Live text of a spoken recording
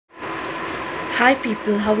Hi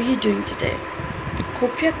people, how are you doing today?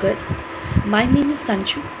 Hope you're good. My name is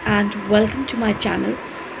Sanju and welcome to my channel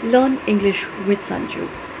Learn English with Sanju.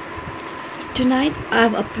 Tonight I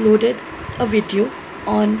have uploaded a video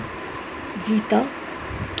on Gita,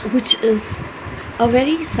 which is a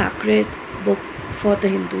very sacred book for the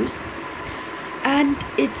Hindus, and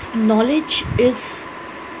its knowledge is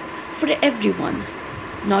for everyone,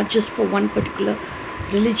 not just for one particular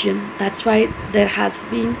religion. That's why there has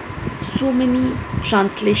been so many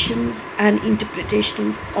translations and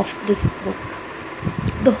interpretations of this book,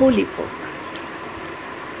 the holy book.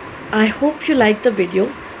 I hope you like the video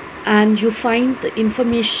and you find the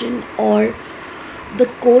information or the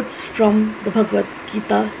quotes from the Bhagavad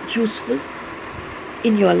Gita useful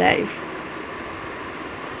in your life.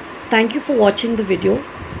 Thank you for watching the video.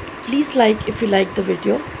 Please like if you like the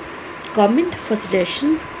video, comment for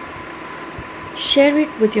suggestions, share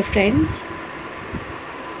it with your friends,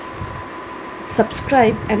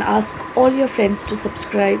 subscribe and ask all your friends to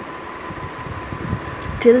subscribe.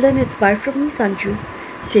 Till then, it's bye from me, Sanju.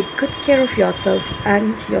 Take good care of yourself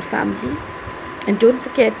and your family, and don't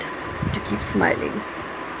forget to keep smiling.